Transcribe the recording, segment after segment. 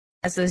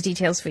has those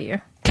details for you.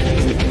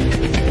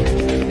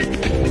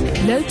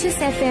 Lotus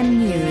FM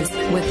News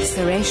with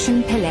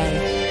Sureshan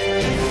Pillay.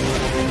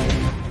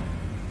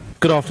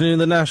 Good afternoon.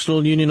 The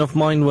National Union of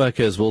Mine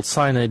Workers will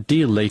sign a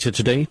deal later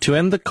today to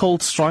end the coal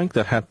strike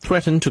that had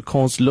threatened to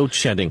cause load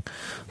shedding.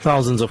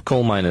 Thousands of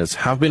coal miners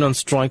have been on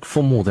strike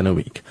for more than a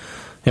week.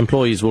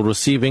 Employees will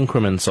receive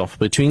increments of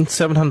between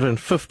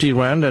 750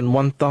 Rand and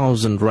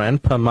 1,000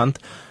 Rand per month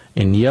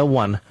in year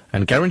one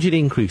and guaranteed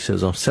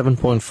increases of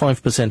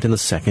 7.5% in the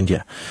second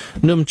year.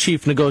 NUM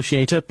Chief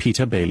Negotiator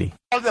Peter Bailey.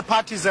 All the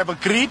parties have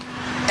agreed.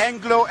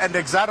 Anglo and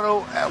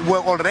Exaro were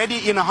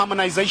already in a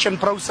harmonization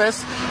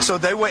process, so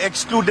they were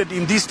excluded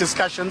in these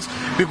discussions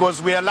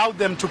because we allowed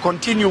them to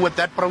continue with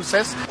that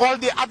process. All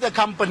the other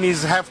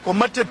companies have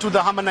committed to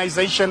the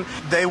harmonization.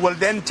 They will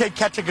then take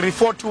category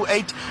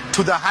 428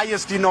 to the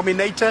highest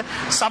denominator.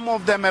 Some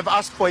of them have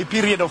asked for a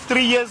period of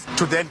 3 years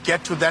to then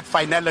get to that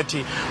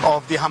finality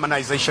of the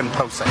harmonization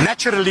process.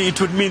 Naturally,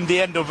 it would mean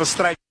the end of a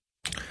strike.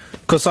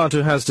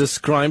 COSATU has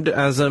described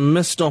as a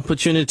missed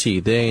opportunity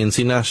the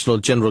ANC National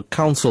General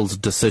Council's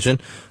decision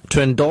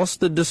to endorse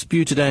the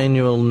disputed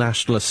annual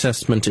national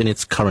assessment in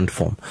its current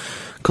form.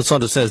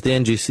 COSATU says the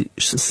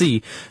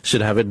NGC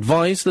should have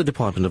advised the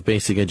Department of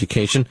Basic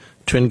Education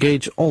to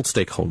engage all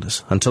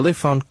stakeholders until they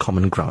found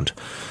common ground.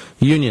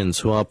 Unions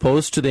who are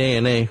opposed to the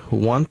ANA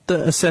want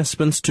the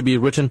assessments to be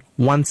written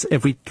once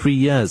every 3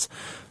 years,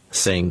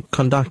 saying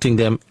conducting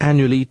them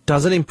annually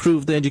doesn't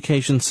improve the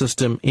education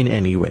system in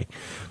any way.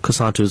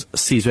 COSATU's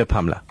Sizwe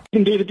Pamla.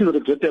 Indeed, it is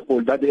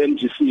regrettable that the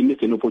NGC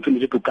missed an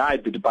opportunity to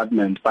guide the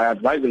department by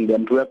advising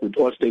them to work with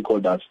all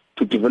stakeholders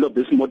to develop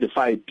this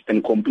modified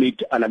and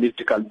complete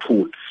analytical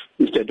tool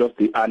instead of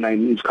the ANA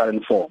in its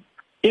current form.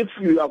 If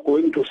you are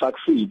going to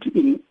succeed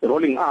in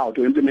rolling out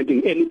or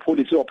implementing any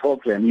policy or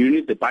program, you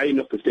need the buy-in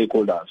of the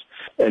stakeholders.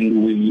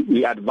 And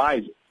we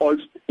advise all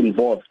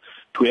involved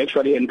to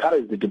actually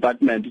encourage the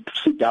department to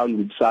sit down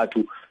with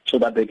SATU so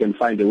that they can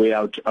find a way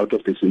out of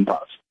this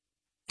impasse.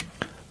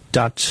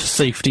 Dutch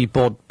Safety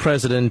Board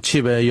President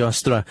Tjibe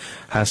Joustra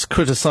has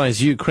criticized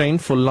Ukraine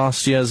for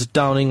last year's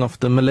downing of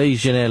the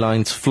Malaysian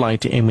Airlines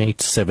flight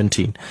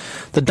MH17.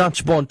 The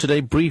Dutch board today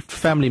briefed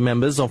family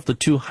members of the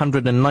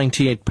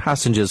 298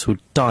 passengers who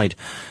died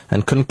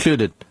and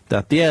concluded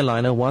that the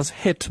airliner was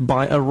hit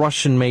by a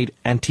Russian-made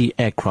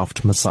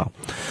anti-aircraft missile.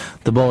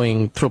 The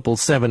Boeing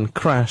 777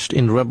 crashed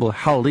in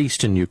rebel-held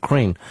eastern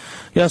Ukraine.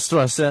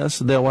 Joustra says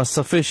there was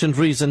sufficient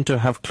reason to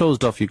have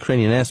closed off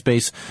Ukrainian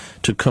airspace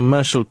to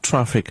commercial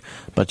traffic,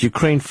 but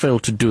Ukraine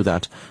failed to do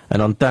that,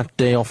 and on that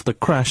day of the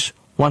crash,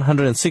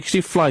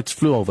 160 flights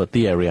flew over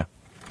the area.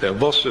 There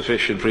was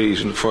sufficient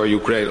reason for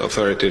Ukraine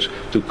authorities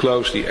to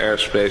close the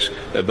airspace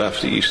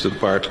above the eastern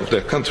part of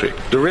their country.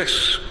 The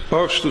risks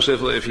posed to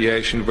civil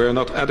aviation were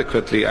not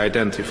adequately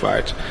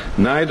identified,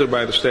 neither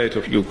by the state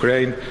of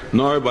Ukraine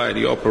nor by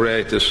the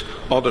operators,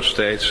 other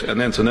states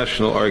and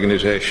international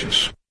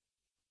organizations.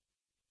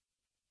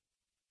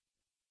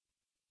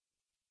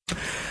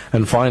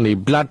 And finally,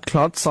 blood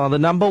clots are the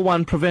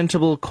 #1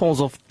 preventable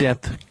cause of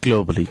death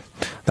globally.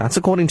 That's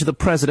according to the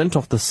president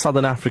of the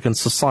Southern African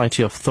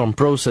Society of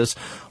Thrombosis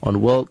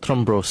on World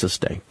Thrombosis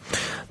Day.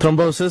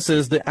 Thrombosis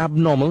is the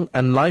abnormal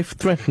and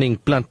life-threatening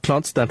blood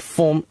clots that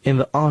form in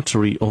the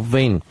artery or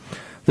vein.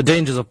 The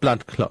dangers of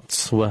blood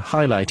clots were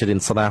highlighted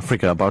in South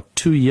Africa about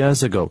 2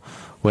 years ago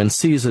when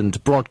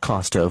seasoned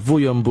broadcaster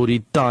Vuyo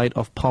Mbudi died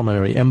of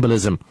pulmonary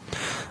embolism.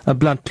 A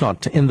blood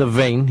clot in the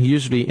vein,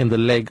 usually in the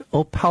leg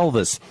or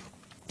pelvis,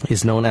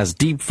 is known as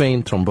deep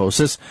vein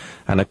thrombosis,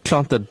 and a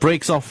clot that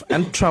breaks off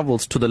and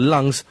travels to the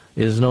lungs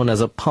is known as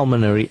a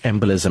pulmonary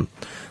embolism.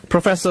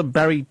 Professor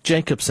Barry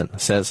Jacobson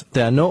says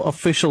there are no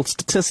official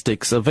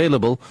statistics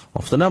available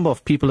of the number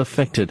of people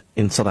affected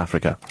in South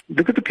Africa.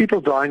 Look at the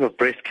people dying of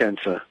breast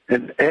cancer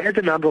and add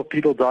the number of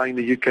people dying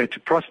in the UK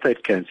to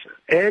prostate cancer.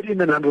 Add in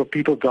the number of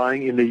people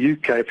dying in the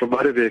UK from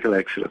motor vehicle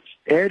accidents.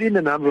 Add in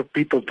the number of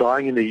people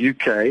dying in the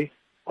UK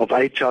of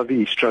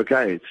HIV, stroke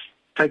AIDS.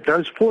 Take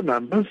those 4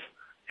 numbers,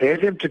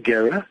 add them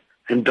together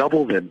and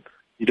double them.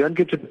 You don't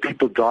get to the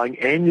people dying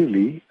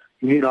annually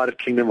in the United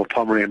Kingdom of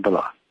pulmonary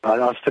emboli.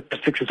 Our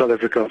statistics in South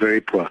Africa are very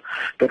poor.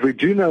 But we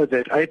do know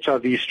that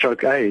HIV,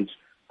 stroke, AIDS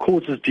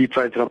causes deep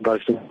vein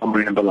thrombosis and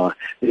pulmonary emboli.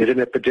 There's an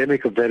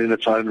epidemic of that in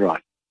its own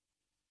right.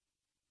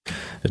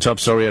 The top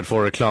story at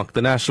 4 o'clock.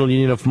 The National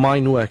Union of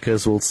Mine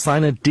Workers will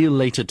sign a deal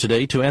later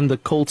today to end the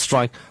coal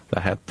strike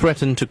that had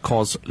threatened to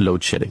cause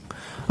load shedding.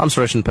 I'm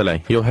Sureshan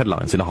Pillay. Your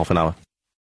headlines in a half an hour.